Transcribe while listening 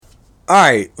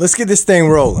Alright, let's get this thing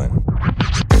rolling.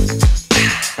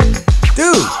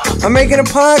 Dude, I'm making a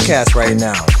podcast right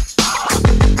now.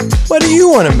 What do you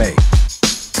want to make?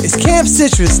 It's Camp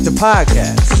Citrus, the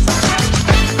podcast.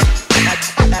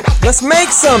 Let's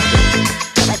make something.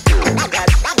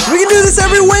 We can do this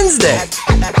every Wednesday.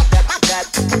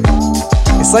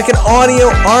 It's like an audio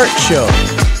art show.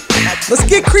 Let's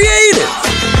get creative.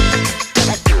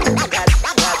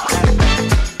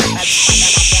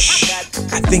 Shh.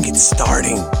 I think it's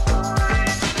starting.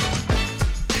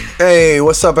 Hey,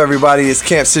 what's up, everybody? It's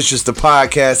Camp Citrus, the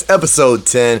podcast, episode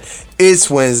 10. It's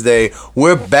Wednesday.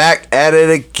 We're back at it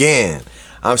again.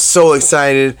 I'm so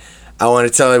excited. I want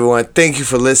to tell everyone, thank you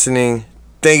for listening.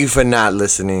 Thank you for not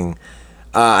listening.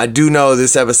 I do know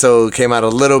this episode came out a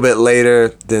little bit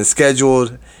later than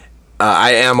scheduled.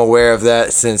 I am aware of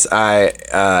that since I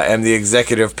am the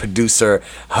executive producer,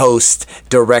 host,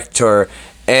 director,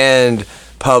 and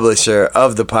publisher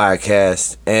of the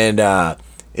podcast. And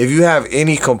if you have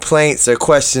any complaints or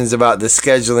questions about the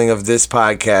scheduling of this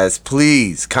podcast,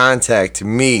 please contact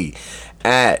me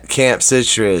at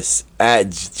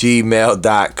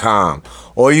campcitrus@gmail.com,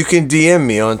 or you can DM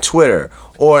me on Twitter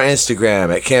or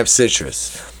Instagram at Camp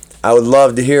Citrus. I would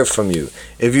love to hear from you.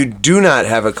 If you do not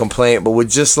have a complaint but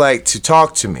would just like to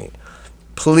talk to me,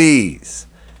 please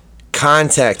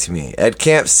contact me at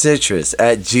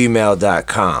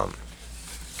campcitrus@gmail.com.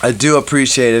 I do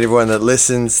appreciate everyone that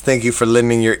listens. Thank you for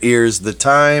lending your ears the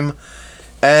time.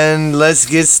 And let's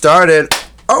get started.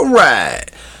 All right.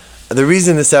 The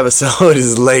reason this episode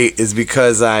is late is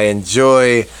because I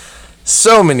enjoy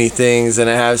so many things and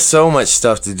I have so much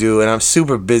stuff to do, and I'm a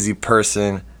super busy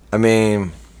person. I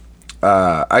mean,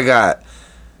 I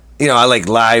like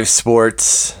live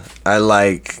sports. I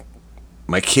like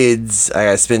my kids. I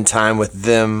gotta spend time with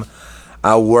them.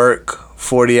 I work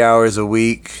 40 hours a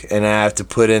week, and I have to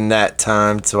put in that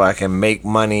time so I can make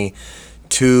money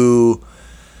to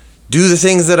do the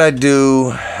things that I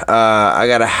do. I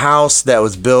got a house that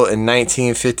was built in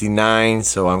 1959,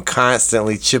 so I'm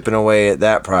constantly chipping away at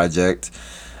that project.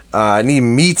 I need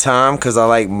me time because I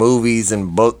like movies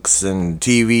and books and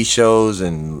TV shows,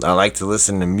 and I like to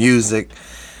listen to music.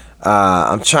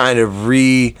 I'm trying to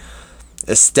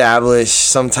establish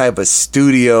some type of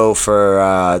studio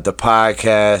for the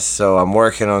podcast, so I'm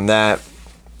working on that.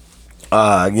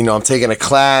 I'm taking a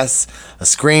class, a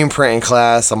screen printing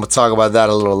class. I'm gonna talk about that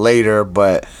a little later,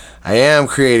 but I am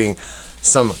creating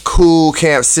some cool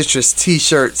Camp Citrus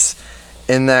t-shirts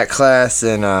in that class,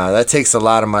 and that takes a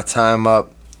lot of my time up.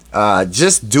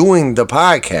 Just doing the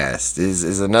podcast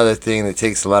is another thing that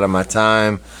takes a lot of my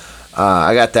time.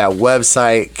 I got that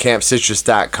website,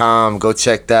 campcitrus.com. Go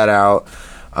check that out.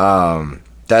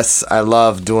 I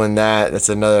love doing that. That's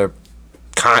another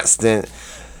constant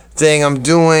thing I'm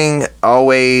doing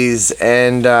always.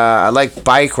 And I like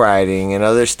bike riding and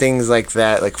other things like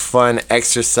that, like fun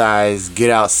exercise, get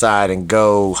outside and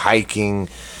go hiking,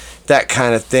 that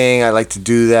kind of thing. I like to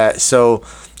do that. So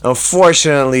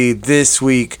unfortunately, this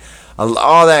week,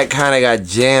 all that kind of got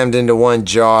jammed into one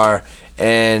jar,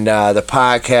 and the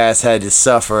podcast had to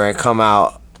suffer and come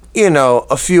out,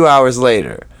 a few hours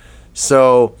later.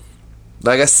 So,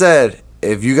 like I said,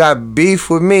 if you got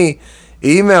beef with me,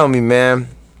 email me, man.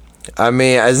 I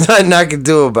mean, there's nothing I can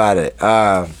do about it.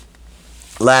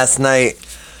 Last night,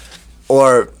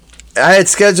 I had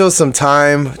scheduled some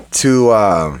time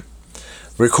to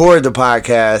record the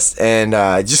podcast, and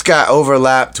just got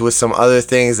overlapped with some other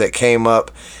things that came up.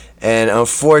 And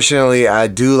unfortunately, I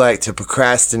do like to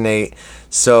procrastinate,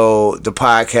 so the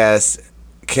podcast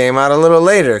came out a little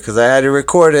later because I had to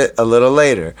record it a little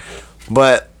later.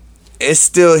 But it's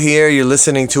still here. You're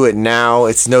listening to it now.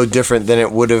 It's no different than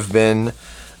it would have been.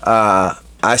 I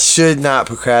should not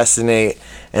procrastinate,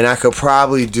 and I could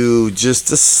probably do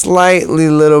just a slightly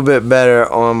little bit better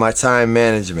on my time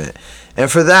management.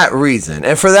 And for that reason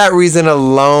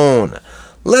alone,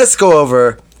 let's go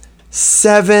over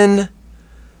 7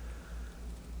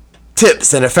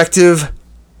 tips and effective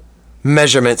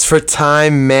measurements for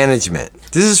time management.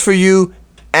 This is for you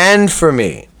and for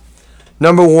me.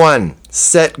 Number 1,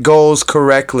 set goals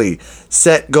correctly.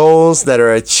 Set goals that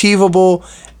are achievable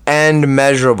and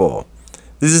measurable.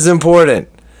 This is important.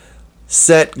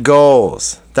 Set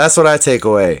goals. That's what I take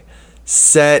away.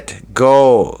 Set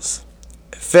goals.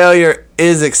 Failure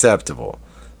is acceptable.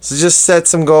 So just set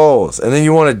some goals. And then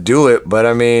you want to do it. But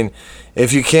I mean,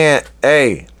 if you can't,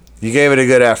 hey, you gave it a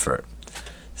good effort.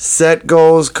 Set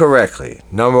goals correctly.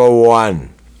 Number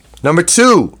 1. Number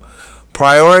 2,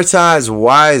 prioritize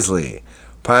wisely.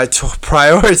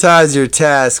 Prioritize your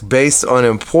task based on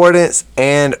importance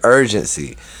and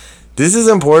urgency. This is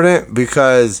important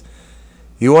because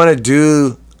you want to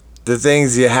do the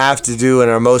things you have to do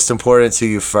and are most important to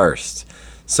you first.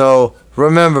 So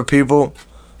remember, people,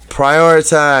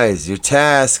 prioritize your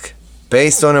task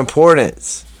based on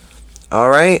importance. All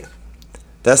right?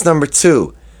 That's number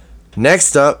 2.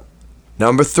 Next up,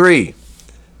 number 3.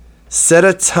 Set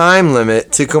a time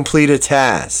limit to complete a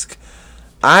task.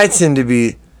 I tend to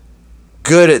be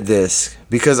good at this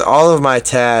because all of my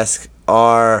tasks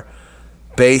are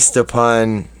based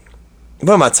upon...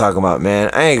 What am I talking about, man?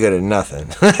 I ain't good at nothing.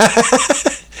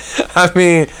 I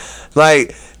mean,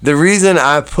 like, the reason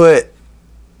I put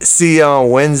see you on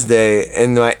Wednesday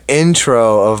in my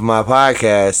intro of my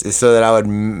podcast is so that I would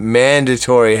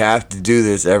mandatory have to do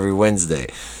this every Wednesday.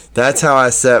 That's how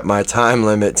I set my time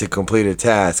limit to complete a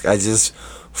task. I just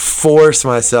force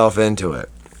myself into it.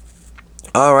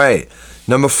 All right.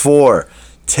 Number 4,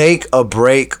 take a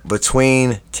break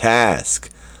between tasks.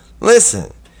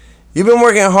 Listen, you've been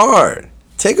working hard.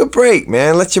 Take a break,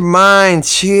 man. Let your mind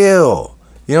chill.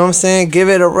 You know what I'm saying? Give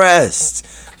it a rest.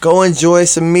 Go enjoy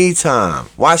some me time.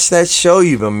 Watch that show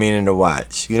you've been meaning to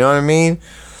watch. You know what I mean?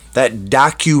 That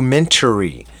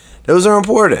documentary. Those are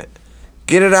important.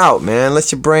 Get it out, man.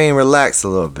 Let your brain relax a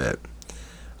little bit.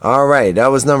 All right, that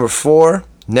was number 4.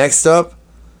 Next up,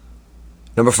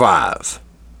 number 5.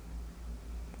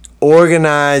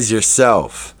 Organize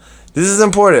yourself. This is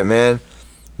important, man.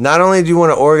 Not only do you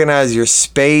want to organize your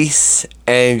space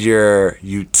and your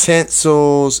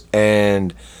utensils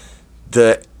and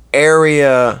the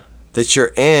area that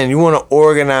you're in, you want to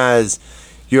organize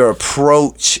your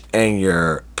approach and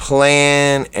your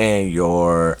plan and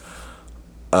your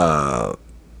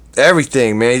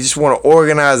everything, man. You just want to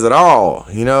organize it all,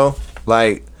 you know?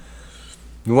 Like,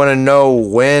 you want to know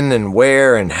when and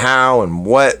where and how and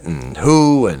what and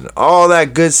who and all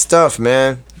that good stuff,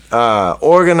 man.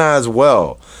 Organize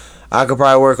well. I could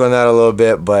probably work on that a little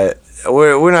bit, but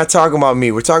we're not talking about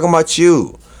me. We're talking about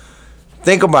you.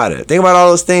 Think about it. Think about all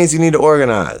those things you need to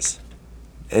organize.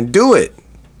 And do it.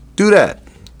 Do that.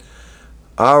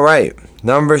 All right.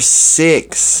 Number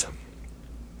 6.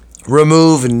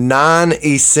 Remove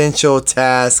non-essential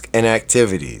tasks and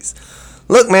activities.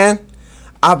 Look, man,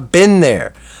 I've been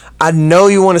there. I know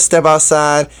you want to step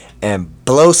outside and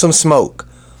blow some smoke.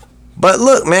 But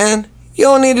look, man, you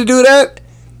don't need to do that.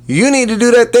 You need to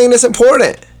do that thing that's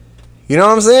important. You know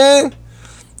what I'm saying?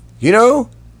 You know?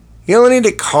 You don't need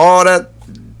to call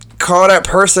that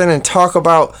person and talk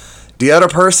about the other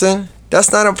person.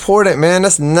 That's not important, man.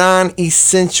 That's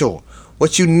non-essential.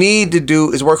 What you need to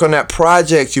do is work on that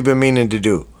project you've been meaning to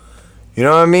do. You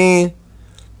know what I mean?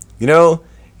 You know?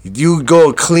 You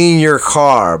go clean your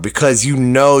car because you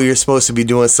know you're supposed to be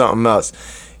doing something else.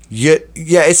 Yeah,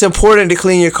 it's important to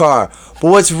clean your car. But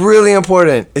what's really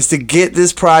important is to get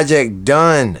this project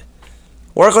done.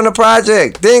 Work on the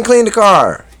project, then clean the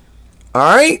car.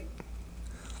 Alright?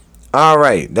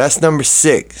 Alright, that's number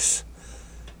 6.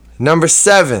 Number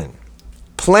 7,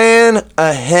 plan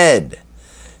ahead.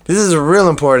 This is real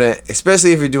important,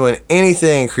 especially if you're doing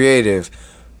anything creative,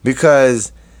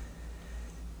 because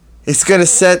it's going to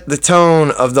set the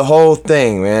tone of the whole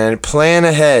thing, man. Plan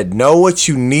ahead. Know what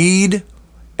you need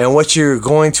and what you're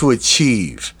going to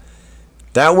achieve.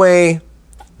 That way,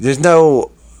 there's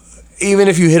no... Even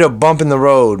if you hit a bump in the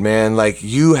road, man, like if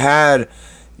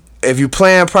you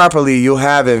plan properly, you'll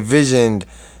have envisioned,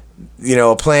 you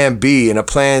know, a plan B and a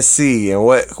plan C and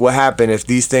what happened if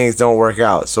these things don't work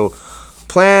out. So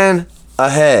plan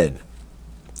ahead.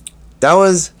 That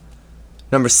was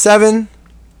number 7,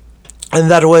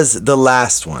 and that was the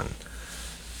last one.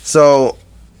 So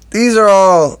these are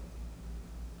all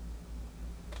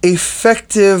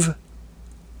effective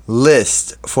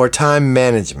lists for time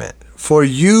management for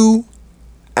you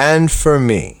and for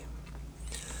me.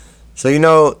 So, you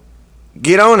know,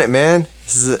 get on it, man.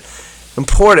 This is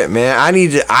important, man. I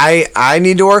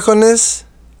need to work on this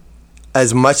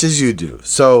as much as you do.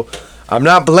 So I'm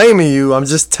not blaming you. I'm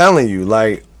just telling you,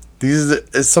 like, these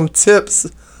are some tips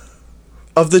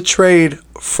of the trade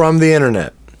from the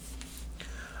internet.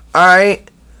 All right.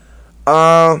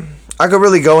 I could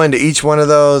really go into each one of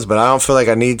those, but I don't feel like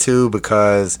I need to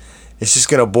because it's just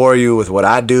gonna bore you with what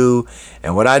I do,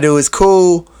 and what I do is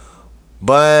cool,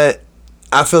 but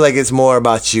I feel like it's more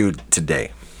about you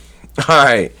today. All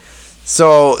right.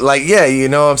 So, like, yeah, you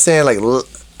know what I'm saying? Like,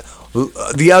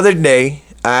 the other day,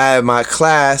 I had my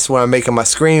class where I'm making my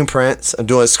screen prints. I'm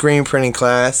doing a screen printing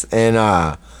class, and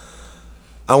I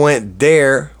went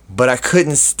there, but I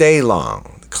couldn't stay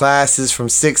long. The class is from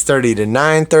 6:30 to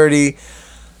 9:30.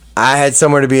 I had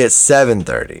somewhere to be at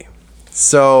 7:30.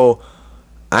 So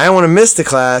I didn't want to miss the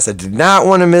class. I did not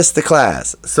want to miss the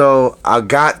class. So I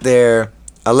got there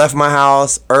I left my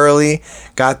house early,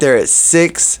 got there at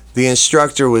 6. The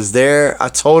instructor was there. I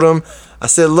told him, I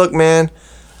said, look, man,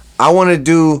 I want to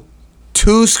do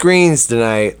 2 screens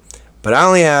tonight, but I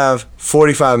only have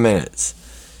 45 minutes.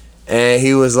 And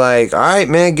he was like, all right,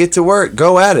 man, get to work.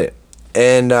 Go at it.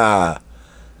 And I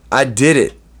did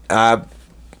it. I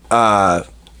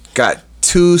got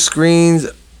 2 screens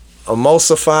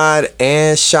emulsified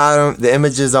and shot them, the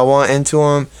images I want into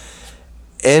them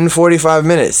in 45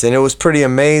 minutes. And it was pretty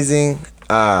amazing.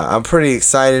 I'm pretty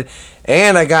excited.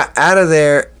 And I got out of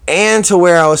there and to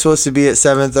where I was supposed to be at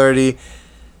 7:30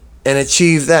 and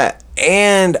achieved that.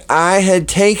 And I had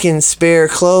taken spare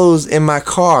clothes in my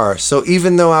car. So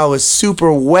even though I was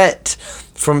super wet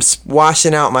from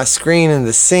washing out my screen in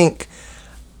the sink,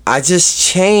 I just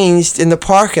changed in the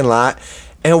parking lot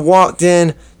and walked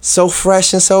in so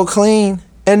fresh and so clean.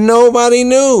 And nobody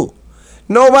knew.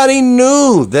 Nobody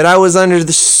knew that I was under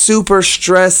the super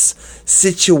stress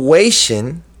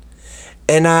situation.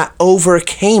 And I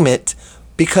overcame it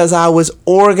because I was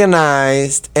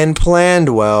organized and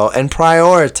planned well and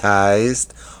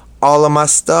prioritized all of my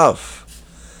stuff.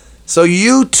 So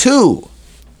you too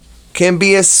can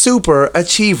be a super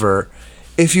achiever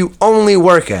if you only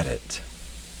work at it.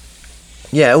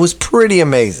 Yeah, it was pretty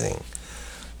amazing.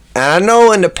 And I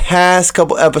know in the past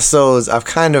couple episodes I've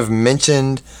kind of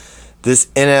mentioned this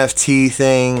NFT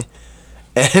thing.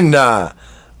 And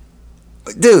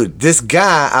dude, this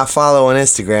guy I follow on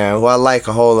Instagram, who I like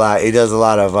a whole lot, he does a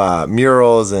lot of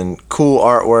murals and cool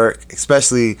artwork,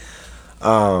 especially,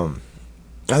 I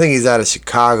think he's out of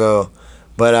Chicago,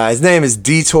 but his name is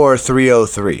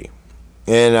Detour303.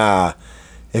 And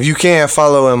if you can't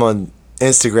follow him on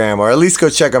Instagram, or at least go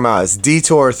check him out, it's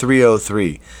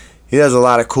Detour303. He does a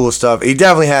lot of cool stuff. He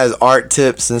definitely has art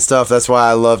tips and stuff. That's why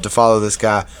I love to follow this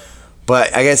guy.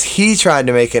 But I guess he tried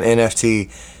to make an NFT,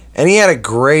 and he had a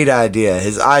great idea.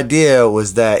 His idea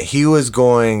was that he was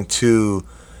going to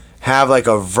have like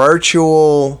a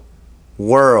virtual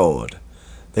world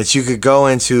that you could go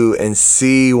into and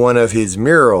see one of his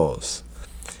murals.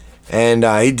 And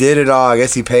he did it all. I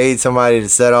guess he paid somebody to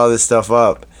set all this stuff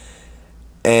up.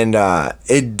 And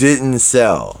it didn't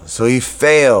sell. So he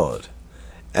failed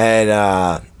at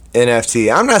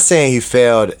NFT. I'm not saying he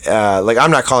failed.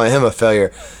 I'm not calling him a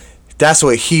failure. That's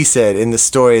what he said in the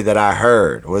story that I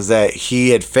heard, was that he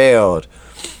had failed.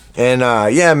 And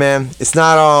yeah, man, it's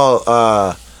not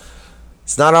all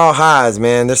highs,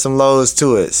 man. There's some lows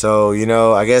to it. So,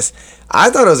 I guess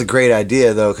I thought it was a great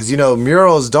idea though, because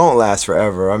murals don't last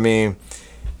forever. I mean,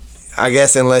 I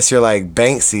guess unless you're like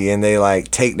Banksy and they like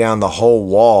take down the whole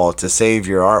wall to save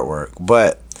your artwork.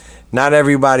 But not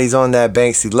everybody's on that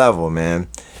Banksy level, man.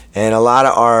 And a lot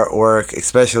of artwork,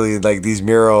 especially like these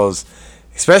murals,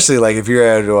 especially like if you're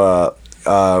at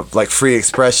like free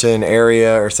expression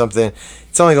area or something,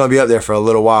 it's only going to be up there for a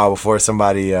little while before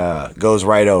somebody goes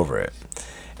right over it.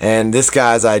 And this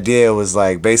guy's idea was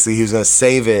like basically he was going to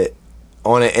save it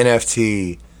on an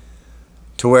NFT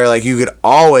to where like you could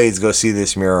always go see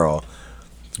this mural.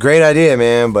 Great idea,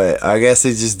 man, but I guess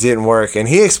it just didn't work. And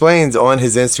he explains on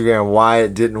his Instagram why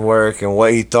it didn't work and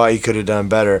what he thought he could have done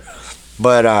better.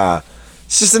 But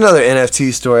it's just another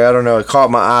NFT story. I don't know. It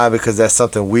caught my eye because that's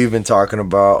something we've been talking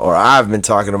about, or I've been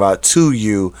talking about to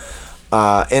you,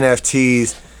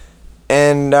 NFTs,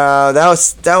 and that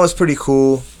was pretty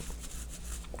cool.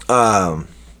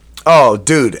 Oh,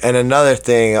 dude, and another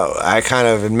thing I kind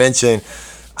of mentioned.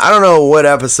 I don't know what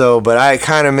episode, but I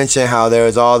kind of mentioned how there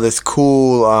was all this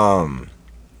cool,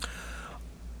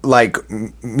 like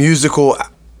music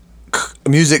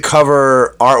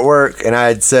cover artwork, and I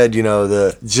had said,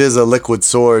 the GZA Liquid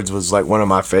Swords was like one of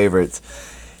my favorites.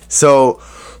 So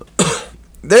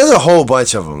there's a whole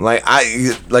bunch of them. Like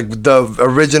the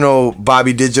original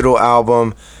Bobby Digital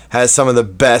album has some of the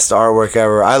best artwork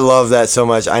ever. I love that so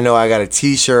much. I know I got a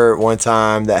T-shirt one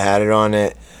time that had it on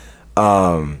it.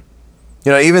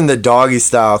 Even the Doggy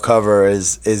Style cover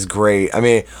is great. I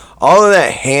mean, all of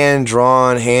that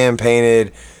hand-drawn,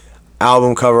 hand-painted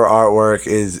album cover artwork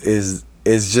is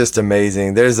just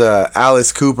amazing. There's a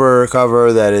Alice Cooper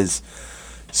cover that is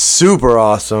super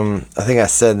awesome. I think I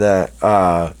said that.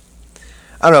 I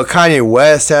don't know. Kanye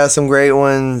West has some great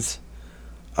ones.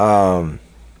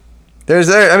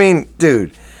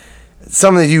 Dude,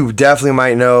 some that you definitely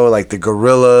might know, like the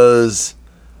Gorillaz,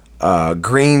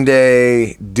 Green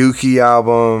Day, Dookie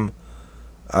album.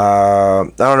 I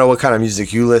don't know what kind of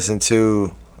music you listen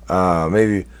to.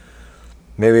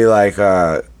 Maybe like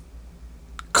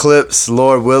Clips,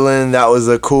 Lord Willing. That was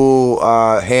a cool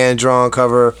hand-drawn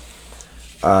cover.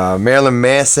 Marilyn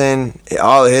Manson.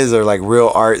 All of his are like real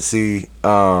artsy.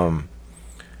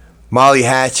 Molly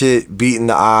Hatchet beating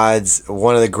the odds.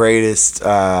 One of the greatest.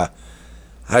 I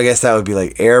guess that would be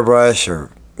like airbrush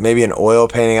or maybe an oil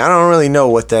painting. I don't really know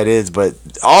what that is, but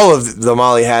all of the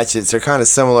Molly Hatchets are kind of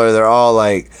similar. They're all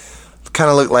like kind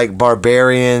of look like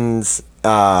barbarians.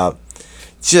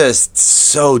 Just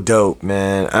so dope,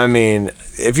 man. I mean,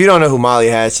 if you don't know who Molly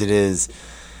Hatchet is,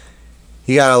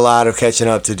 you got a lot of catching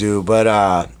up to do.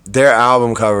 But their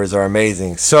album covers are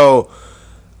amazing. So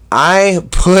I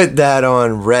put that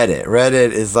on Reddit.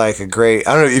 Reddit is like a great...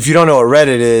 I don't know if you don't know what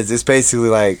Reddit is. It's basically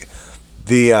like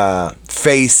the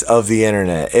face of the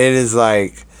internet. It is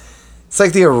like... It's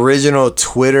like the original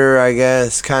Twitter, I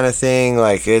guess, kind of thing.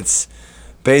 Like, it's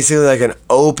basically like an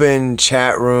open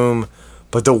chat room,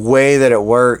 but the way that it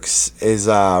works is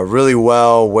really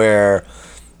well, where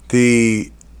the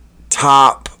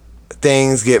top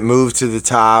things get moved to the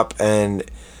top and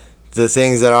the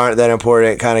things that aren't that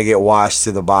important kind of get washed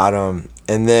to the bottom.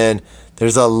 And then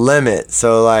there's a limit.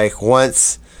 So, like,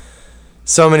 once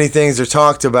so many things are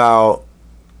talked about,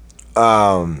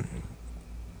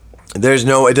 it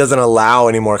doesn't allow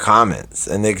any more comments,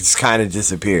 and it just kind of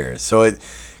disappears. So it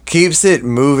keeps it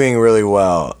moving really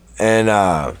well. And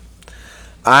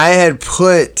I had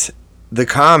put the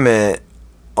comment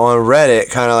on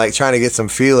Reddit, kind of like trying to get some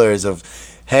feelers of,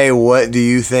 hey, what do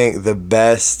you think the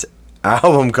best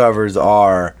album covers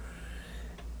are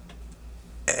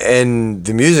in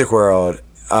the music world,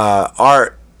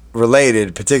 art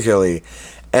related particularly.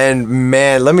 And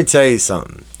man, let me tell you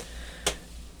something.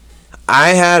 I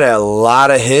had a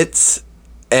lot of hits,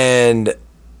 and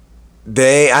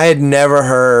I had never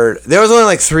heard... There was only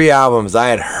like 3 albums I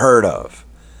had heard of.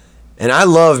 And I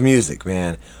love music,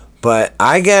 man. But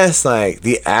I guess like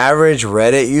the average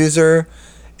Reddit user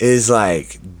is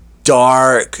like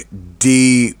dark,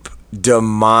 deep,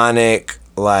 demonic,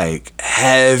 like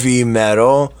heavy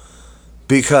metal.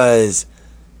 Because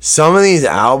some of these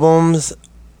albums,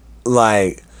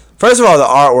 like... First of all, the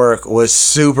artwork was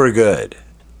super good.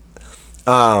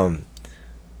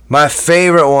 My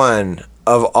favorite one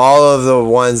of all of the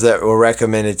ones that were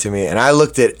recommended to me, and I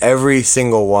looked at every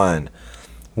single one,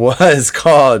 was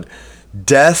called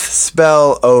Death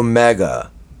Spell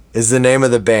Omega, is the name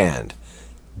of the band.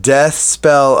 Death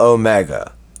Spell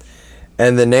Omega.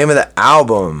 And the name of the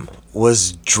album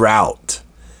was Drought.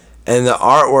 And the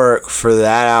artwork for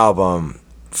that album,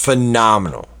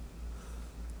 phenomenal.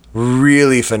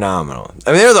 Really phenomenal.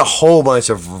 I mean, there's a whole bunch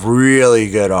of really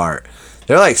good art.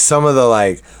 They're like some of the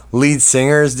like lead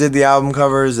singers did the album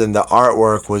covers, and the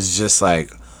artwork was just like,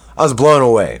 I was blown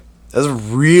away. I was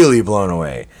really blown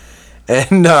away.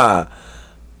 And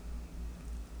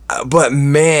but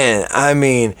man, I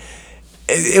mean,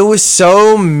 it was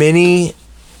so many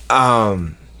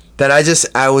that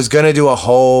I was gonna do a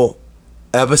whole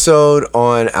episode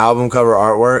on album cover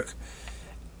artwork,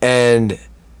 and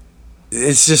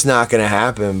it's just not gonna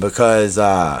happen because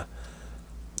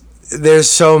there's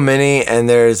so many, and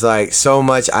there's like so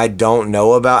much I don't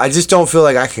know about. I just don't feel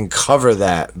like I can cover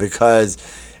that because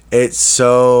it's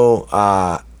so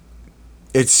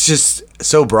it's just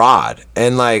so broad.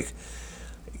 And like,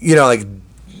 you know, like,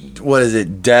 what is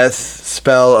it, Death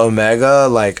Spell Omega?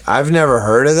 Like, I've never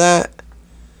heard of that,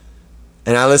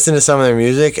 and I listened to some of their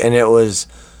music, and it was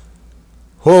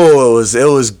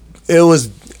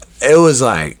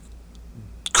like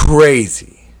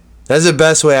crazy. That's the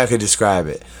best way I could describe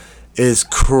it. Is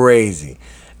crazy.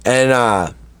 And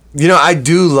you know, I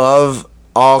do love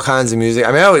all kinds of music.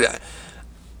 I mean,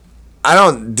 I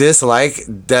don't dislike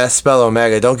Death Spell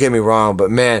Omega, don't get me wrong,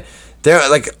 but man, they're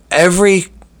like, every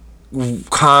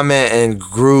comment and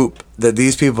group that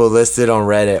these people listed on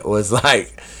Reddit was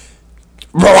like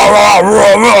rah, rah,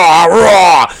 rah, rah,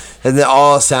 rah, and they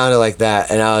all sounded like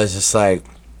that, and I was just like,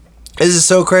 this is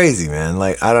so crazy, man.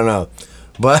 Like, I don't know.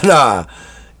 But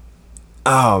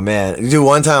oh man, dude,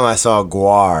 one time I saw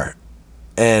Gwar,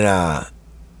 and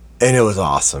it was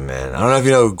awesome, man. I don't know if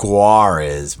you know who Gwar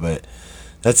is, but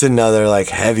that's another like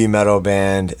heavy metal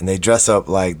band, and they dress up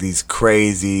like these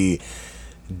crazy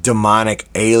demonic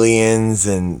aliens,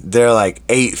 and they're like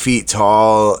 8 feet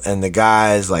tall, and the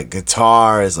guy's like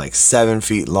guitar is like 7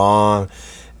 feet long,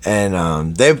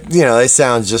 and they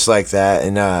sound just like that.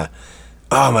 And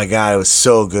oh my god, it was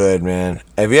so good, man.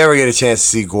 If you ever get a chance to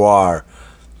see Gwar,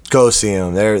 go see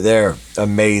them. They're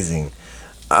amazing.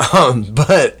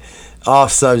 But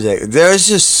off subject, there's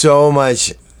just so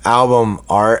much album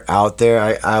art out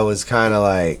there. I was kind of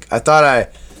like, I thought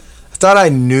I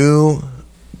knew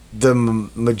the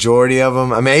majority of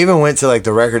them. I mean, I even went to like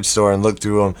the record store and looked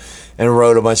through them and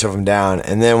wrote a bunch of them down.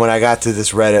 And then when I got to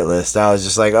this Reddit list, I was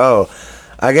just like, oh,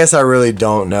 I guess I really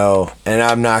don't know, and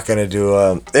I'm not gonna do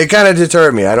it kind of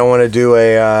deterred me. I don't want to do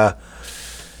a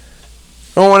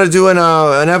don't want to do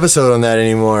an episode on that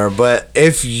anymore. But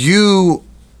if you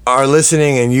are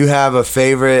listening and you have a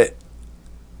favorite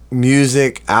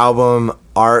music, album,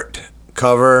 art,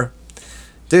 cover,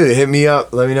 dude, hit me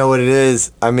up. Let me know what it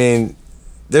is. I mean,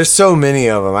 there's so many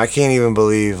of them. I can't even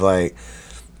believe, like,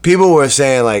 people were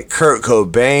saying, like, Kurt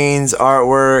Cobain's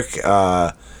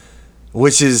artwork,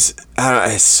 which is, I don't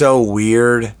know, it's so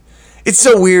weird. It's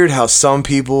so weird how some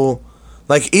people,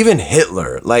 like, even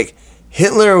Hitler, like,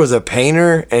 Hitler was a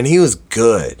painter and he was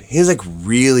good. He was, like,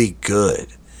 really good.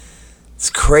 It's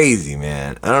crazy,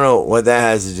 man. I don't know what that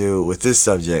has to do with this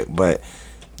subject, but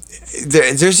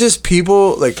there's just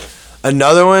people, like,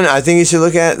 another one I think you should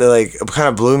look at that, like, kind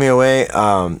of blew me away.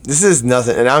 This is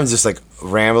nothing, and I'm just, like,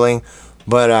 rambling,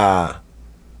 but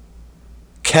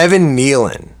Kevin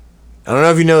Nealon. I don't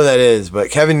know if you know who that is, but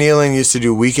Kevin Nealon used to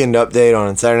do Weekend Update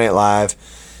on Saturday Night Live.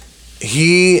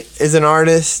 He is an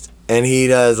artist, and he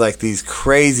does, like, these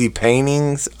crazy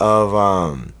paintings of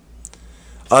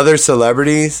other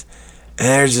celebrities, and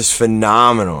they're just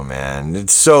phenomenal, man.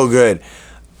 It's so good.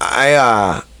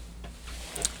 I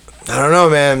don't know,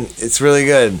 man. It's really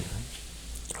good.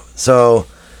 So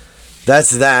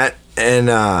that's that, and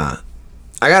I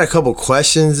got a couple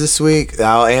questions this week that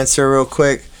I'll answer real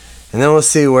quick, and then we'll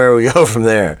see where we go from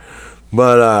there.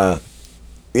 But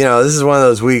you know, this is one of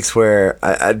those weeks where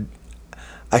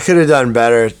I could have done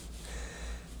better,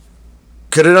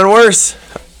 could have done worse,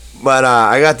 but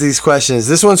I got these questions.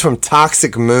 This one's from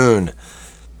Toxic Moon.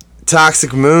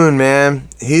 Toxic Moon, man.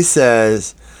 He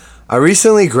says, I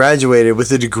recently graduated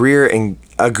with a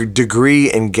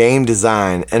degree in game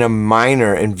design and a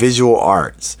minor in visual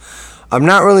arts. I'm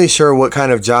not really sure what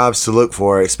kind of jobs to look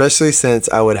for, especially since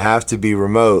I would have to be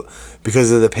remote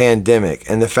because of the pandemic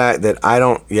and the fact that I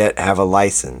don't yet have a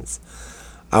license.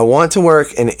 I want to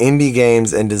work in indie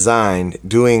games and design,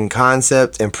 doing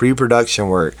concept and pre-production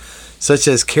work, such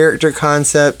as character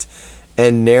concept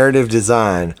and narrative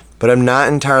design, but I'm not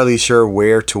entirely sure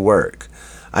where to work.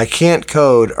 I can't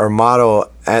code or model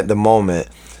at the moment,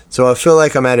 so I feel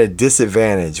like I'm at a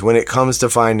disadvantage when it comes to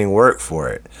finding work for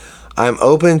it. I'm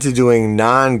open to doing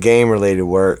non-game related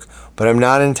work, but I'm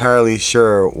not entirely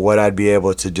sure what I'd be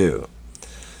able to do.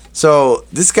 So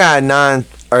this guy,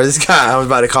 I was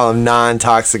about to call him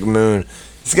Non-Toxic Moon.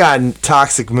 This guy,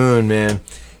 Toxic Moon, man,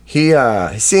 he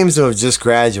seems to have just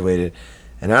graduated,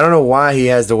 and I don't know why he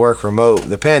has to work remote.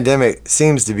 The pandemic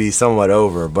seems to be somewhat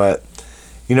over, but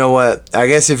you know what? I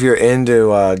guess if you're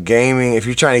into gaming, if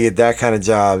you're trying to get that kind of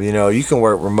job, you know, you can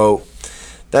work remote.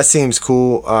 That seems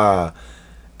cool.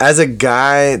 As a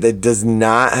guy that does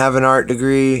not have an art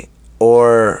degree,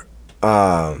 or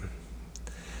I'm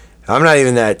not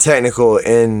even that technical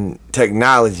in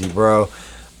technology, bro.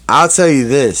 I'll tell you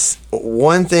this.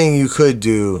 One thing you could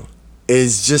do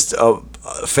is just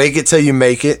fake it till you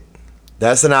make it.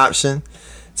 That's an option.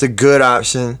 It's a good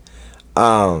option.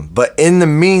 But in the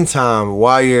meantime,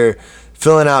 while you're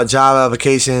filling out job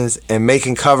applications and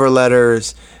making cover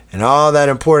letters and all that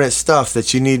important stuff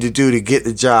that you need to do to get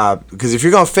the job, because if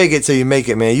you're going to fake it till you make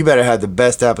it, man, you better have the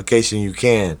best application you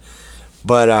can.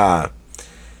 But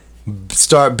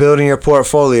start building your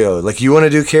portfolio. Like, you want to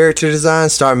do character design,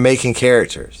 start making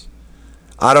characters.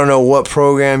 I don't know what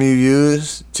program you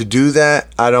use to do that.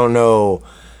 I don't know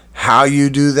how you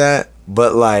do that,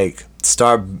 but like,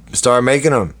 start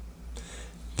making them.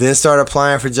 Then start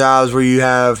applying for jobs where you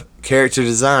have character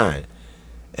design.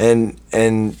 And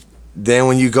then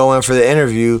when you go in for the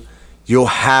interview, you'll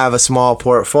have a small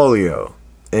portfolio.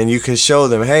 And you can show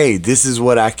them, hey, this is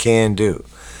what I can do.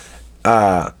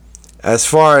 As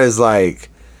far as like,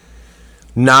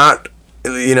 not,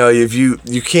 you know, if you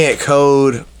can't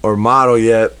code or model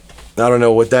yet, I don't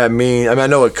know what that means. I mean, I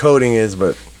know what coding is,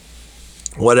 but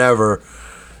whatever.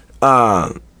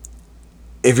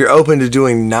 If you're open to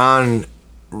doing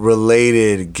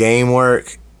non-related game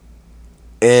work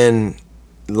in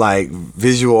like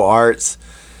visual arts,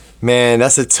 man,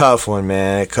 that's a tough one,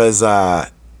 man, because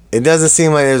it doesn't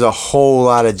seem like there's a whole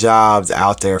lot of jobs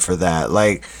out there for that.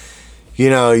 Like, you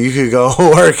know, you could go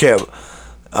work at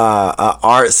a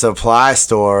art supply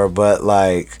store, but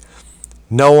like,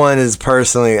 no one is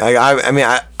personally, I mean,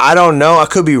 I don't know, I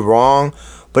could be wrong,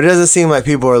 but it doesn't seem like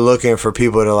people are looking for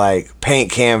people to like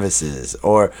paint canvases,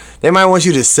 or they might want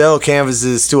you to sell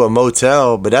canvases to a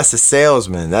motel, but that's a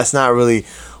salesman. That's not really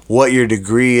what your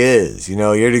degree is. You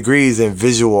know, your degree is in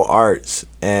visual arts,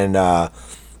 and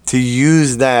to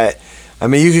use that, I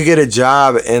mean, you could get a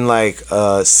job in like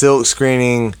a silk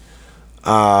screening,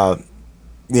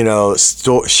 you know,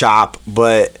 shop,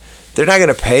 but they're not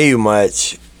gonna pay you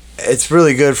much. It's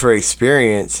really good for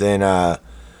experience, and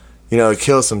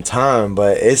kill some time,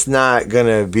 but it's not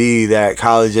gonna be that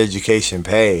college education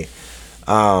pay.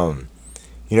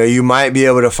 You might be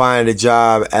able to find a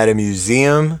job at a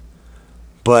museum,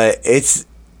 but it's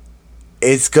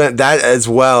gonna, that as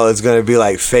well is gonna be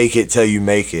like fake it till you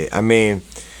make it. I mean,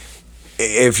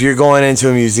 if you're going into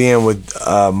a museum with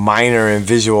a minor in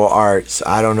visual arts,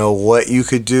 I don't know what you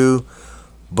could do,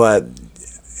 but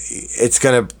it's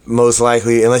gonna most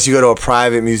likely, unless you go to a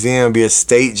private museum, be a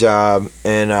state job,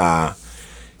 and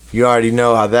you already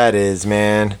know how that is,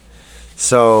 man.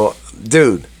 So,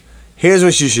 dude, here's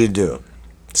what you should do: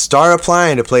 start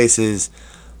applying to places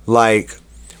like,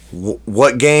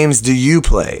 what games do you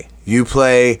play? You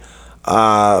play,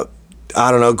 I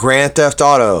don't know, Grand Theft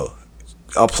Auto.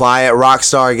 Apply at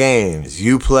Rockstar Games.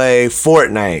 You play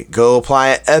Fortnite. Go apply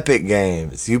at Epic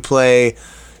Games. You play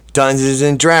Dungeons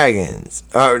and Dragons.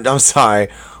 I'm sorry,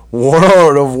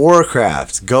 World of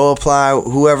Warcraft. Go apply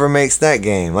whoever makes that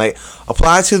game. Like,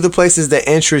 apply to the places that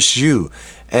interest you.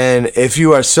 And if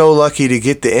you are so lucky to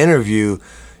get the interview,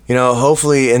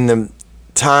 hopefully in the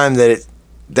time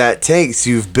that takes,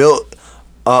 you've built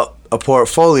up a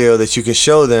portfolio that you can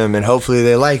show them, and hopefully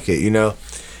they like it,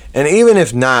 And even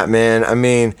if not, man, I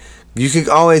mean, you could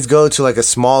always go to like a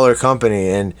smaller company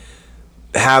and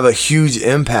have a huge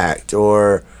impact,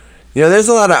 or there's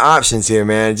a lot of options here,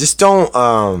 man. Just don't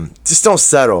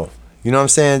settle. You know what I'm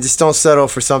saying? Just don't settle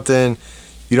for something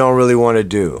you don't really want to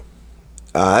do.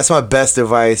 That's my best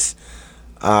advice.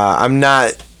 I'm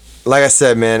not, like I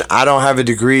said, man, I don't have a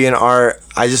degree in art.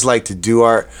 I just like to do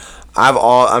art. I've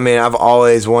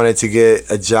always wanted to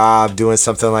get a job doing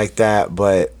something like that,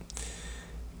 but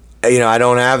I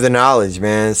don't have the knowledge,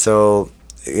 man. So,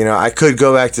 I could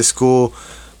go back to school,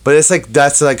 but it's like,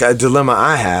 that's like a dilemma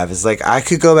I have. It's like, I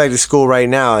could go back to school right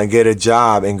now and get a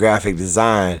job in graphic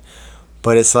design,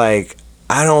 but it's like,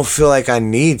 I don't feel like I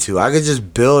need to. I could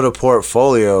just build a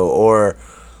portfolio or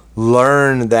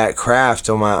learn that craft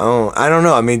on my own. I don't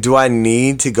know. I mean, do I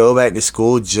need to go back to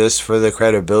school just for the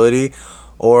credibility,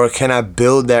 or can I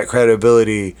build that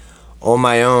credibility on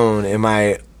my own in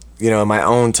my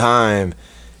own time,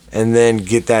 and then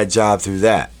get that job through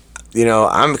that?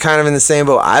 I'm kind of in the same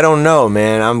boat. I don't know,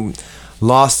 man. I'm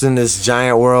lost in this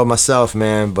giant world myself,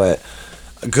 man. But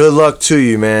good luck to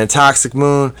you, man. Toxic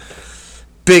Moon,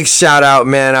 big shout out,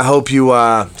 man. I hope you,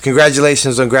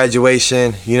 congratulations on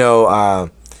graduation.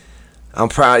 I'm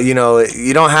proud. You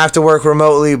don't have to work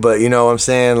remotely, but you know what I'm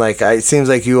saying? Like, it seems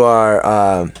like you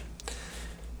are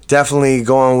definitely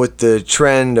going with the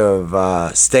trend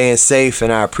of staying safe,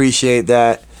 and I appreciate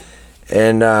that.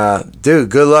 And, dude,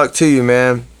 good luck to you,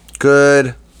 man.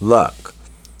 Good luck.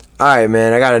 All right,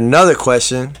 man. I got another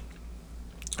question.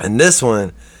 And this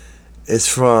one is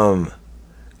from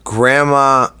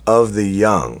Grandma of the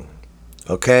Young.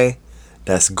 Okay?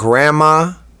 That's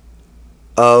Grandma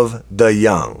of the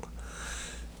Young.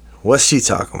 What's she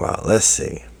talking about? Let's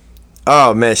see.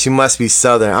 Oh, man, she must be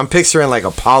Southern. I'm picturing like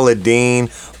a Paula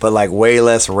Deen, but like way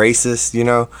less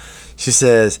racist, She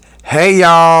says, "Hey,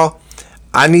 y'all.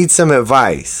 I need some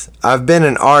advice. I've been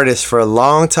an artist for a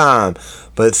long time,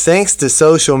 but thanks to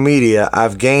social media,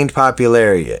 I've gained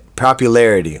popularity.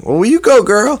 Well, where you go,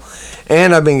 girl?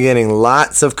 And I've been getting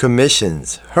lots of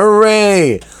commissions.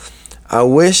 Hooray! I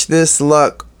wish this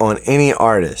luck on any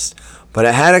artist, but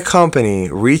I had a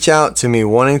company reach out to me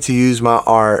wanting to use my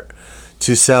art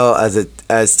to sell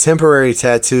as temporary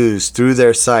tattoos through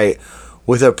their site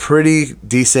with a pretty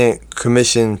decent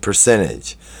commission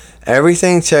percentage.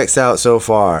 Everything checks out so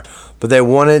far, but they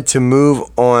wanted to move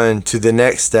on to the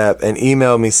next step and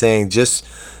emailed me saying just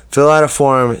fill out a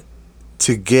form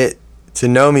to get to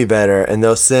know me better, and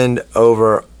they'll send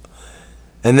over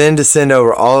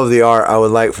all of the art I would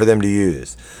like for them to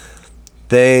use.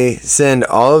 They send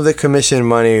all of the commission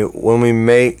money when we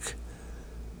make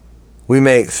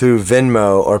through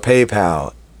Venmo or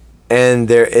PayPal, and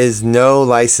there is no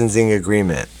licensing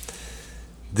agreement.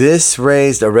 This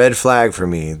raised a red flag for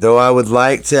me, though I would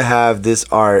like to have this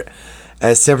art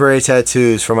as temporary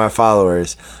tattoos for my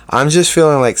followers. I'm just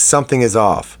feeling like something is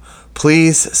off.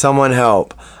 Please, someone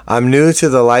help. I'm new to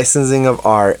the licensing of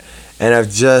art and have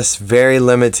just very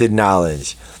limited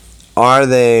knowledge. Are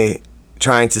they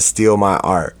trying to steal my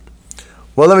art?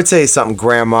 Well, let me tell you something,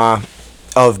 Grandma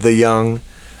of the Young.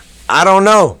 I don't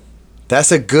know.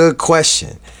 That's a good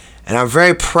question. And I'm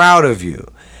very proud of you.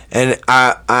 And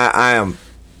I am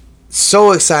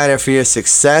so excited for your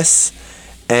success.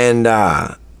 And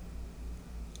I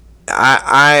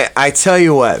tell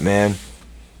you what, man.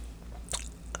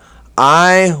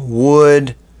 I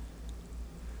would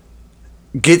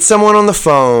get someone on the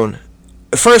phone.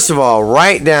 First of all,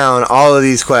 write down all of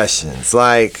these questions.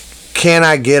 Like, can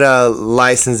I get a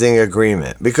licensing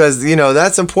agreement? Because,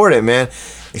 that's important, man.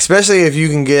 Especially if you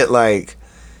can get, like,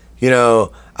 I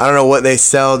don't know what they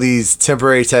sell these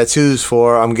temporary tattoos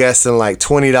for. I'm guessing like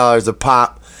 $20 a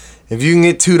pop. If you can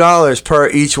get $2 per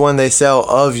each one they sell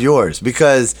of yours.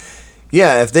 Because,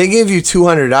 yeah, if they give you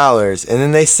 $200 and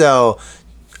then they sell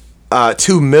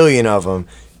 2 million of them,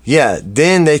 yeah,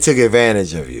 then they took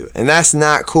advantage of you. And that's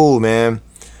not cool, man.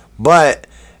 But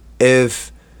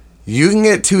if you can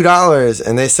get $2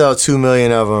 and they sell 2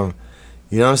 million of them,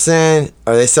 you know what I'm saying?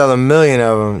 Or they sell 1 million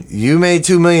of them, you made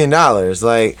 $2 million.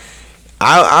 Like,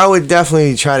 I would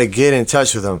definitely try to get in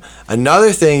touch with them.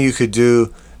 Another thing you could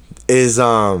do is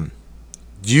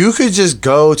you could just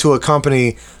go to a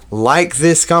company like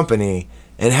this company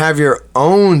and have your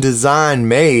own design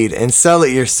made and sell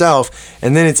it yourself,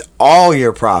 and then it's all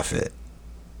your profit.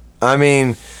 I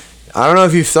mean, I don't know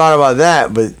if you've thought about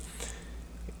that, but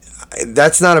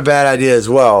that's not a bad idea as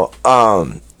well.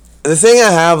 The thing I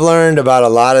have learned about a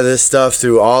lot of this stuff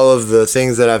through all of the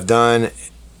things that I've done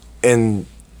in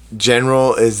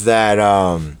general is that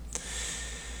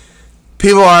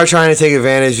people are trying to take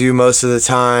advantage of you most of the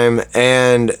time,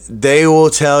 and they will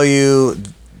tell you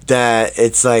that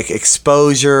it's like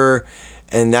exposure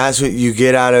and that's what you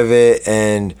get out of it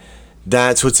and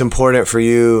that's what's important for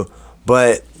you,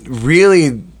 but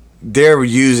really they're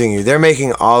using you. They're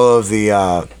making all of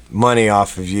the money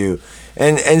off of you,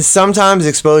 and sometimes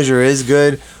exposure is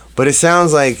good, but it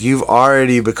sounds like you've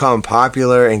already become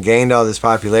popular and gained all this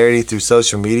popularity through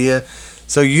social media.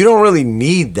 So you don't really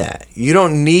need that. You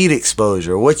don't need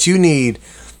exposure. What you need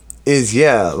is,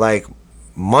 like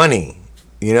money.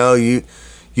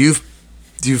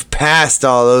 You've passed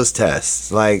all those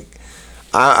tests. Like,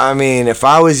 I mean, if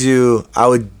I was you, I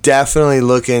would definitely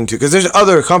look into, because there's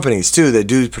other companies too that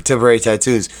do temporary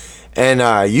tattoos, and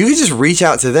you can just reach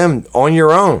out to them on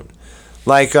your own.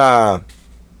 Like, I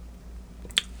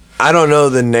don't know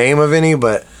the name of any,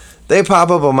 but they pop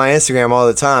up on my Instagram all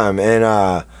the time, and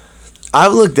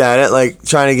I've looked at it, like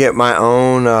trying to get my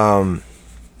own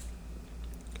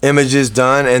images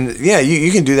done, and yeah,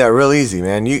 you can do that real easy,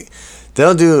 man.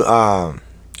 They'll do.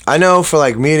 I know for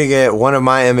like me to get one of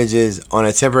my images on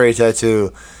a temporary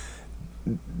tattoo,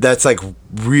 that's like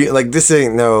like this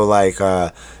ain't no like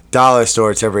dollar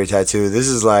store temporary tattoo. This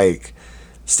is like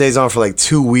stays on for like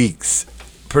 2 weeks,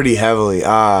 pretty heavily.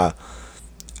 I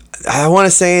want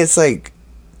to say it's like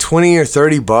 $20 or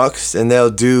 $30, and they'll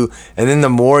do, and then the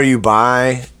more you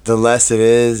buy, the less it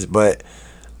is. But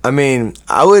I mean,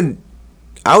 I would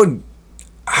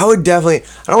definitely,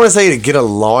 I don't want to say to get a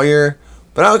lawyer,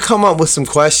 but I would come up with some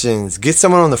questions, get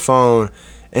someone on the phone,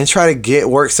 and try to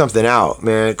work something out,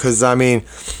 man. Because I mean,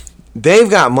 they've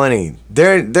got money.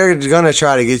 They're gonna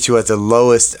try to get you at the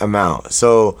lowest amount.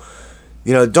 So,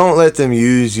 don't let them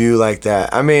use you like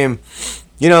that. I mean,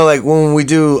 like when we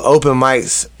do open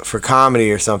mics for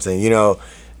comedy or something,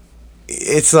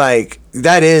 it's like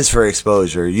that is for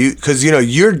exposure. Because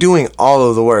you're doing all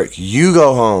of the work. You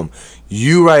go home,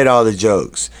 you write all the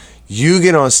jokes, you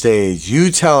get on stage,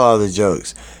 you tell all the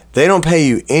jokes. They don't pay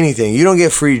you anything. You don't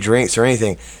get free drinks or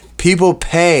anything. People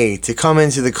pay to come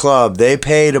into the club. They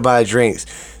pay to buy drinks.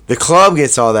 The club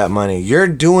gets all that money. You're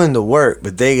doing the work,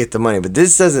 but they get the money. But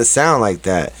this doesn't sound like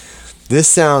that. This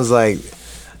sounds like,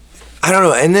 I don't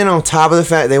know. And then on top of the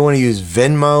fact they want to use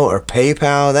Venmo or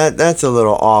PayPal, that's a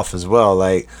little off as well.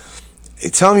 Like,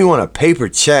 tell them you want a paper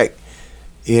check,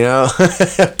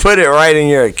 put it right in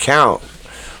your account.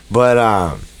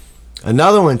 But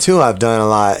another one too I've done a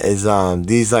lot is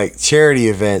these like charity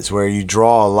events where you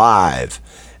draw live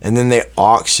and then they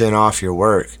auction off your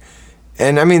work.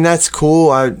 And I mean, that's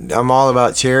cool. I'm all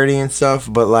about charity and stuff,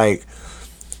 but like,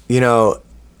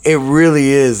 it really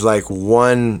is like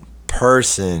one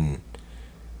person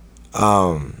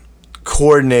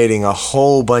coordinating a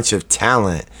whole bunch of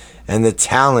talent, and the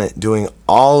talent doing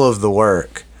all of the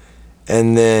work,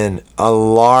 and then a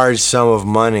large sum of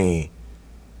money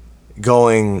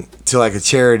going to like a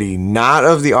charity, not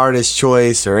of the artist's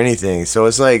choice or anything. So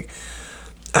it's like,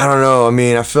 I don't know. I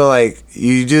mean, I feel like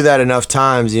you do that enough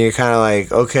times and you're kind of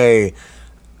like, okay,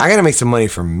 I gotta make some money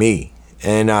for me.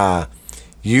 And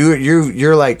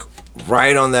you're like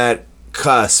right on that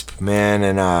cusp, man.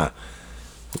 And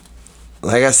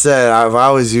like I said, if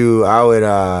I was you, I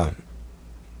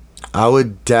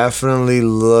would definitely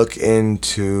look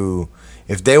into,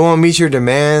 if they won't meet your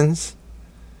demands,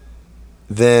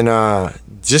 then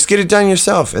just get it done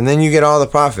yourself, and then you get all the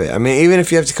profit. I mean, even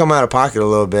if you have to come out of pocket a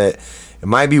little bit, it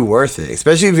might be worth it,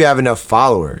 especially if you have enough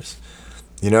followers,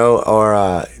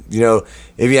 or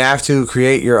if you have to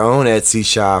create your own Etsy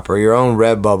shop or your own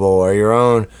Redbubble or your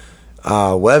own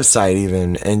website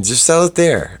even, and just sell it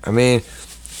there. I mean,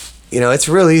 it's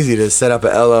real easy to set up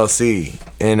an LLC,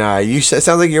 and it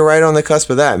sounds like you're right on the cusp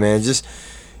of that, man. Just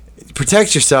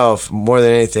protect yourself more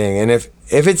than anything, and if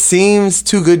it seems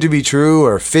too good to be true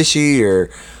or fishy or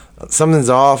something's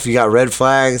off, you got red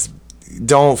flags,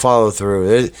 don't follow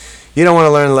through. You don't want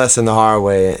to learn the lesson the hard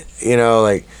way.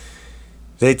 Like,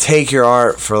 they take your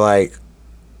art for like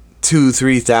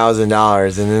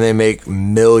 $2,000-$3,000 and then they make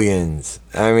millions.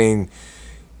 I mean,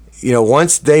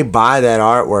 once they buy that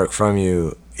artwork from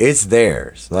you, it's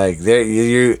theirs. Like,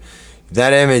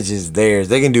 that image is theirs.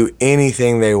 They can do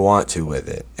anything they want to with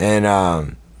it,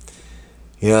 and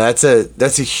that's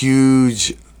a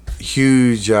huge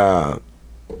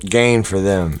gain for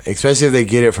them, especially if they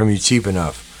get it from you cheap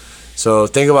enough. So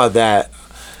think about that,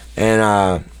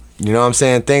 and you know what I'm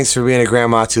saying? Thanks for being a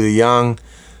grandma to the young.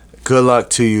 Good luck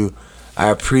to you. I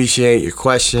appreciate your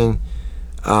question.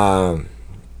 And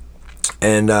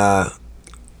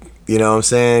you know what I'm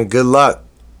saying? Good luck.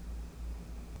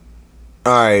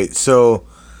 Alright, so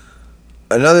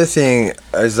another thing,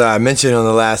 as I mentioned on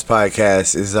the last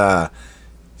podcast, is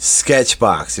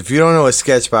Sketchbox. If you don't know what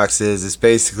Sketchbox is, it's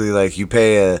basically like you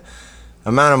pay a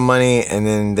amount of money and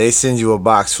then they send you a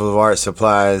box full of art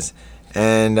supplies,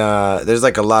 and there's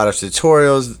like a lot of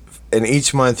tutorials, and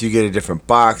each month you get a different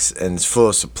box and it's full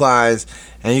of supplies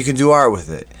and you can do art with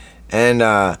it. And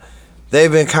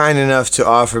they've been kind enough to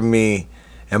offer me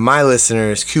and my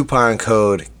listeners coupon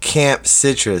code Camp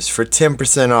Citrus for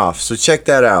 10% off. So check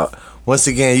that out. Once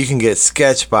again, you can get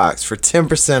Sketchbox for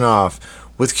 10% off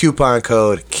with coupon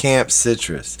code Camp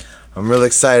Citrus. I'm really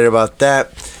excited about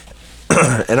that.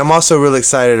 And I'm also really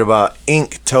excited about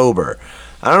Inktober.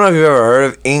 I don't know if you've ever heard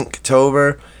of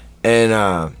Inktober.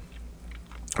 And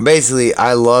basically,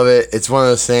 I love it. It's one of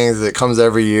those things that comes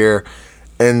every year.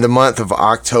 In the month of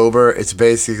October, it's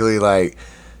basically like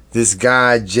this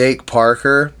guy, Jake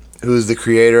Parker, who's the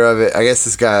creator of it. I guess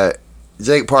this guy,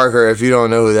 Jake Parker, if you don't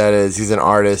know who that is, he's an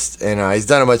artist, and he's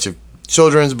done a bunch of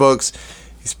children's books.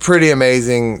 He's pretty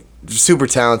amazing, super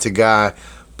talented guy,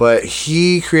 but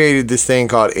he created this thing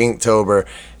called Inktober,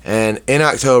 and in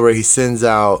October, he sends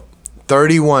out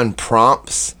 31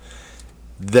 prompts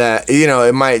that,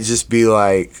 it might just be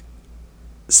like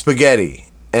spaghetti,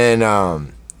 and I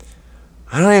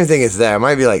don't even think it's that. It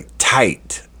might be like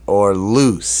tight or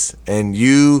loose, and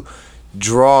you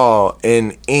draw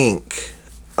in ink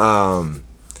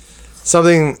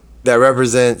something that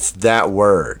represents that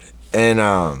word,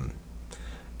 and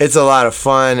it's a lot of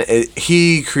fun.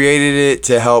 He created it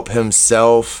to help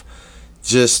himself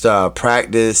just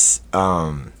practice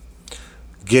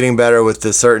getting better with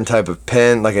a certain type of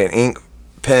pen, like an ink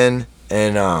pen,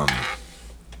 and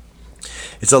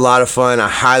it's a lot of fun. I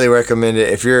highly recommend it.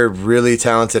 If you're a really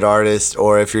talented artist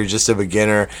or if you're just a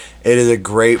beginner, it is a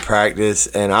great practice,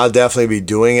 and I'll definitely be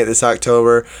doing it this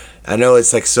October. I know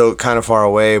it's like so kind of far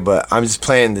away, but I'm just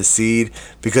planting the seed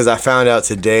because I found out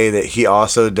today that he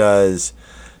also does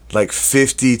like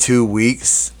 52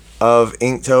 weeks of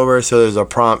Inktober, so there's a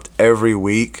prompt every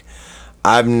week.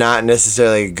 I'm not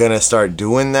necessarily going to start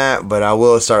doing that, but I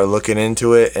will start looking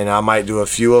into it, and I might do a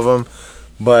few of them.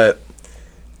 But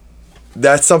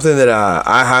that's something that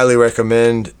I highly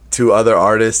recommend to other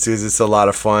artists because it's a lot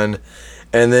of fun.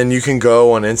 And then you can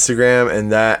go on Instagram,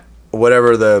 and that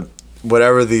whatever the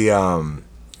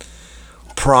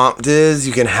prompt is,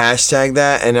 you can hashtag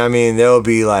that, and I mean there'll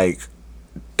be like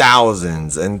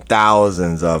thousands and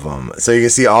thousands of them. So you can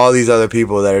see all these other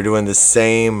people that are doing the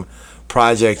same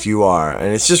project you are,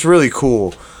 and it's just really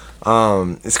cool.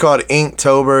 It's called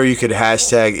Inktober. You could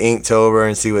hashtag Inktober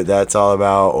and see what that's all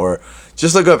about, or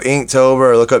just look up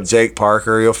Inktober or look up Jake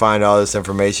Parker. You'll find all this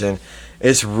information.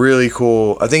 It's really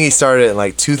cool. I think he started in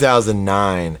like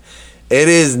 2009. It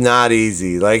is not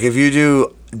easy. Like, if you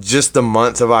do just the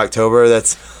month of October,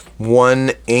 that's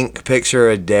one ink picture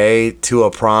a day to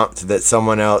a prompt that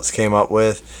someone else came up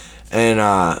with. And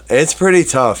it's pretty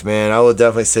tough, man. I will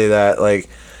definitely say that. Like,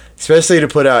 especially to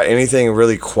put out anything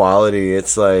really quality,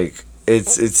 it's like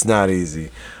it's not easy.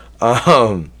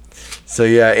 So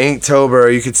yeah,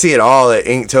 Inktober, you can see it all at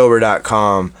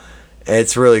inktober.com.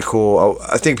 It's really cool.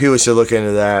 I think people should look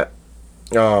into that.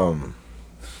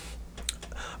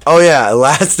 Oh yeah,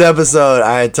 last episode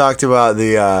I had talked about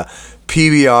the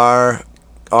PBR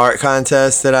art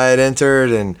contest that I had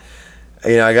entered, and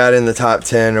I got in the top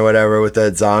 10 or whatever with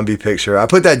that zombie picture. I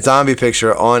put that zombie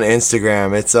picture on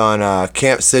Instagram. It's on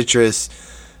Camp Citrus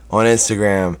on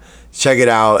Instagram. Check it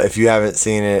out if you haven't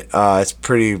seen it. It's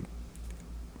pretty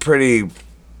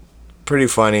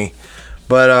funny.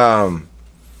 But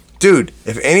dude,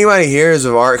 if anybody hears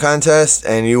of art contest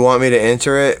and you want me to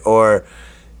enter it, or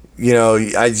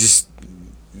I just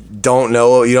don't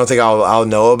know. You don't think I'll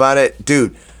know about it,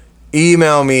 dude?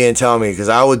 Email me and tell me, because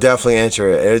I will definitely enter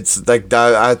it. It's like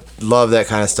I love that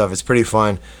kind of stuff. It's pretty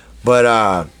fun,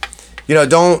 but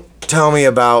don't tell me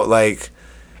about like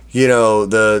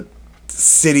the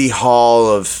City Hall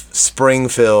of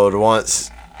Springfield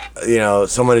wants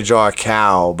someone to draw a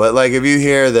cow. But like if you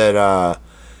hear that I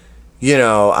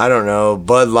don't know,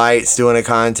 Bud Light's doing a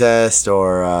contest,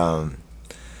 or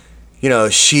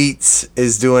Sheetz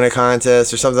is doing a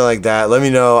contest or something like that, let me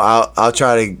know. I'll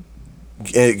try to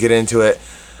get into it.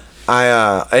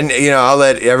 I'll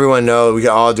let everyone know. We can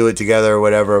all do it together or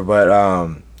whatever. But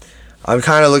I'm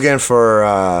kind of looking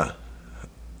for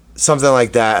something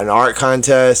like that, an art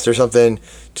contest or something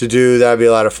to do. That'd be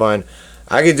a lot of fun.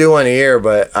 I could do one here,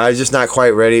 but I'm just not quite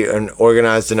ready and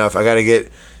organized enough. I got to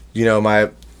get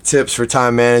my tips for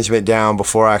time management down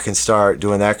before I can start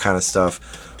doing that kind of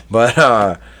stuff. But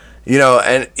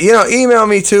email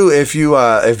me too if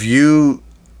you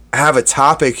have a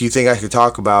topic you think I could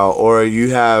talk about, or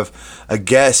you have a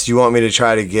guest you want me to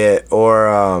try to get,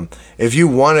 or if you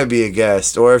want to be a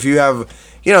guest, or if you have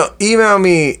email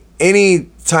me any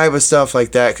type of stuff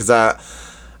like that, because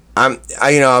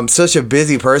I'm such a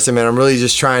busy person, man. I'm really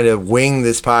just trying to wing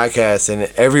this podcast,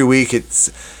 and every week it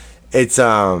was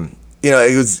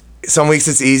some weeks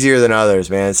it's easier than others,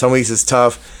 man. Some weeks it's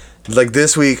tough. Like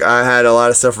this week I had a lot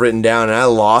of stuff written down and I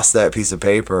lost that piece of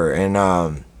paper,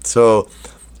 and so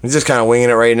I'm just kind of winging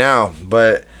it right now.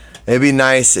 But it'd be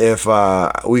nice if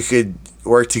we could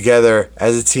work together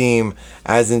as a team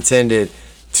as intended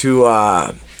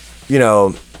to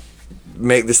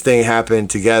make this thing happen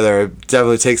together. It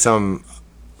definitely take some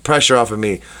pressure off of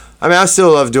me. I mean, I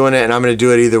still love doing it, and I'm gonna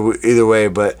do it either way.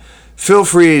 But feel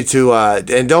free to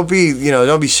and don't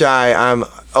be shy. I'm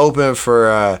open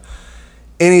for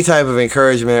any type of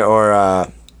encouragement,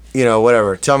 or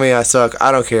whatever. Tell me I suck.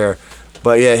 I don't care.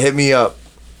 But yeah, hit me up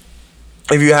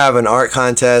if you have an art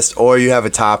contest or you have a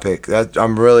topic. That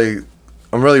I'm really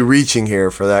reaching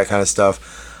here for that kind of stuff.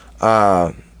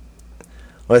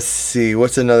 Let's see,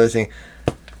 what's another thing?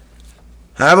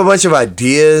 I have a bunch of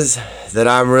ideas that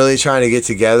I'm really trying to get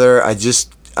together.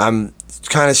 I'm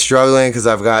kind of struggling because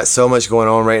I've got so much going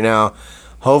on right now.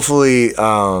 Hopefully,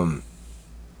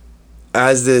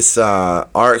 as this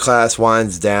art class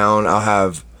winds down, I'll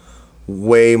have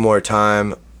way more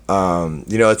time.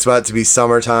 It's about to be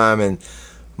summertime, and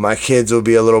my kids will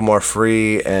be a little more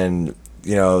free, and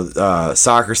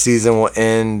soccer season will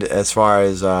end as far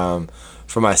as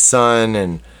for my son,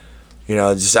 and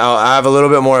I have a little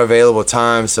bit more available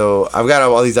time. So I've got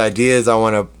all these ideas I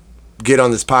want to get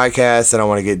on this podcast, and I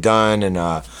want to get done, and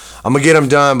I'm gonna get them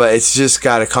done, but it's just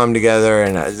got to come together,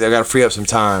 and I got to free up some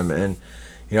time. And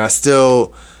I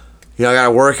still I got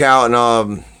to work out and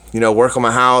work on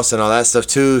my house and all that stuff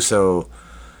too. So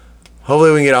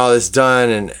hopefully we can get all this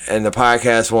done, and the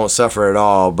podcast won't suffer at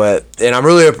all. And I'm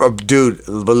really dude,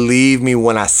 believe me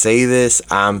when I say this,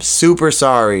 I'm super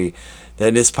sorry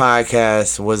that this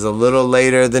podcast was a little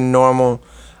later than normal.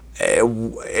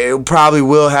 It probably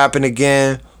will happen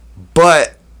again,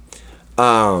 but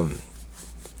I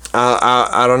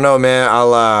don't know, man.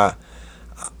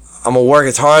 I'm gonna work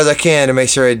as hard as I can to make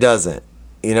sure it doesn't.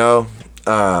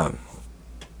 I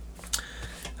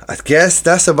guess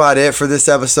that's about it for this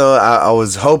episode. I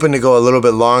was hoping to go a little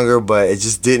bit longer, but it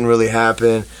just didn't really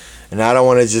happen, and I don't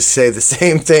want to just say the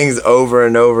same things over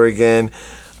and over again.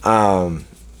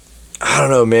 I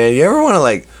don't know, man. You ever want to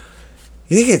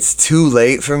you think it's too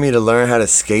late for me to learn how to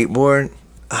skateboard?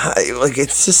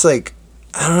 It's just I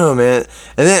don't know, man.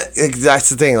 And then that's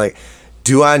the thing,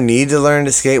 do I need to learn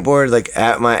to skateboard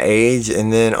at my age?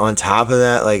 And then on top of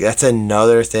that, that's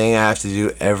another thing I have to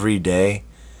do every day.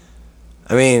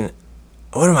 I mean,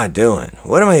 what am I doing?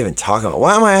 What am I even talking about?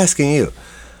 Why am I asking you?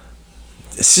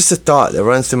 It's just a thought that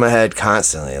runs through my head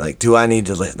constantly. Do I need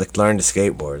to learn to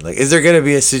skateboard? Is there gonna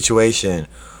be a situation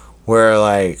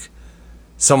where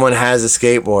someone has a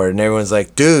skateboard and everyone's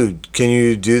like, dude, can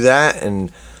you do that? And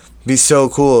it'd be so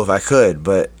cool if I could,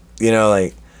 but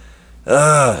when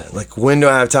do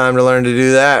I have time to learn to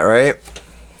do that, right?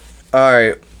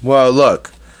 Alright, well,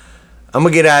 look, I'm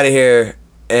gonna get out of here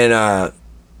and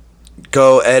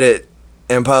go edit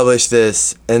and publish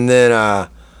this, and then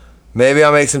maybe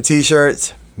I'll make some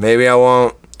t-shirts, maybe I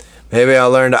won't, maybe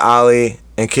I'll learn to ollie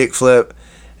and kickflip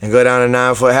and go down a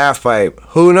 9-foot half pipe.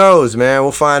 Who knows, man?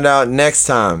 We'll find out next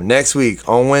week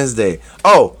on Wednesday.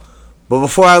 Oh, but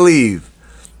before I leave,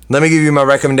 let me give you my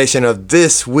recommendation of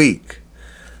this week.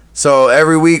 So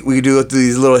every week we do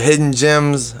these little hidden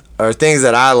gems, or things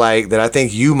that I like that I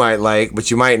think you might like,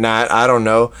 but you might not. I don't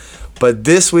know. But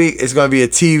this week it's going to be a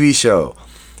TV show.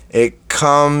 It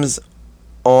comes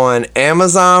on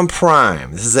Amazon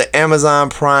Prime. This is an Amazon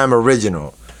Prime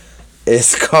original.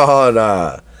 It's called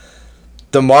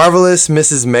The Marvelous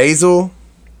Mrs. Maisel.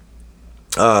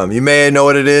 You may know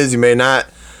what it is. You may not.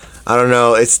 I don't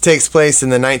know. It takes place in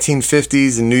the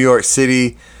 1950s in New York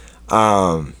City.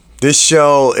 This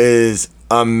show is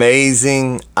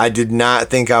amazing. I did not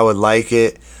think I would like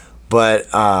it, but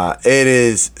it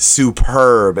is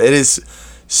superb. It is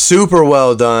super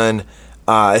well done.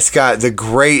 It's got the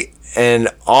great and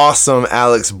awesome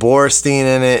Alex Borstein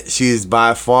in it. She is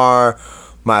by far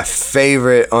my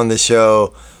favorite on the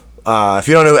show. If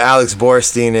you don't know who Alex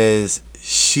Borstein is,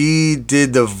 she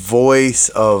did the voice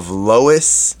of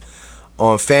Lois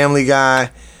on Family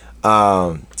Guy.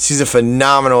 She's a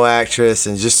phenomenal actress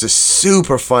and just a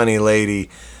super funny lady.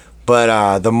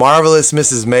 But The Marvelous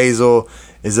Mrs. Maisel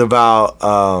is about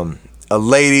a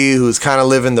lady who's kind of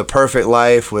living the perfect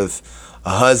life with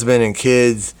a husband and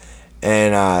kids.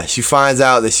 And she finds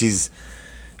out that she's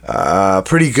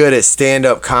pretty good at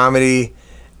stand-up comedy.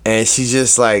 And she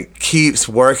just like keeps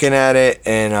working at it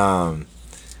and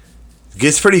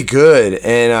gets pretty good.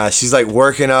 And she's like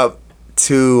working up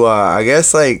to, I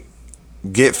guess, like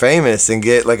get famous and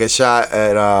get like a shot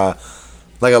at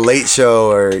like a late show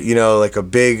or, you know, like a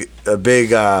big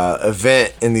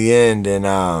event in the end.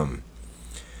 And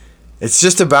it's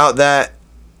just about that.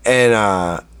 And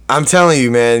I'm telling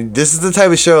you, man, this is the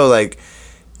type of show like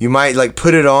you might like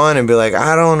put it on and be like,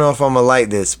 I don't know if I'm gonna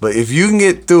like this, but if you can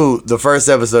get through the first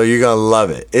episode, you're gonna love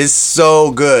it. It's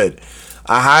so good.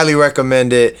 I highly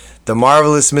recommend it. The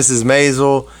Marvelous Mrs.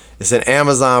 Maisel. It's an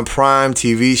Amazon Prime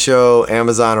TV show,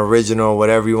 Amazon original,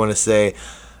 whatever you want to say.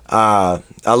 I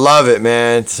love it,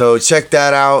 man. So check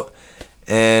that out.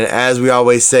 And as we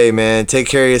always say, man, take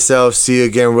care of yourself. See you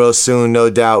again real soon, no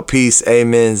doubt. Peace,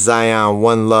 amen, Zion,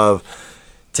 one love.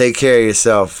 Take care of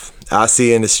yourself. I'll see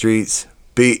you in the streets.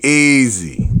 Be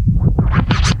easy.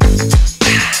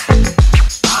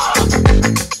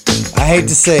 I hate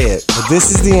to say it, but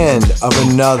this is the end of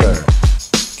another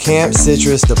Camp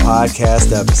Citrus, the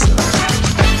podcast episode.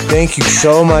 Thank you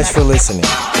so much for listening,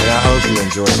 and I hope you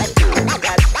enjoyed it.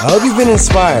 I hope you've been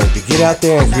inspired to get out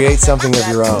there and create something of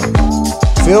your own.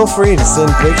 Feel free to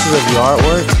send pictures of your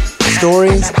artwork,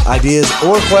 stories, ideas,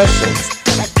 or questions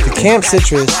to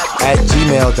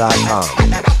campcitrus@gmail.com.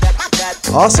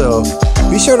 Also,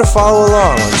 be sure to follow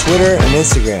along on Twitter and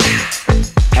Instagram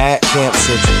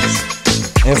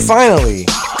 @CampCitrus. And finally,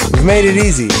 we've made it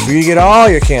easy for you to get all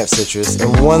your Camp Citrus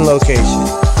in one location,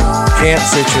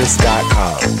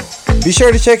 campcitrus.com. Be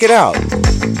sure to check it out.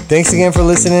 Thanks again for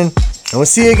listening, and we'll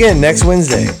see you again next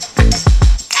Wednesday.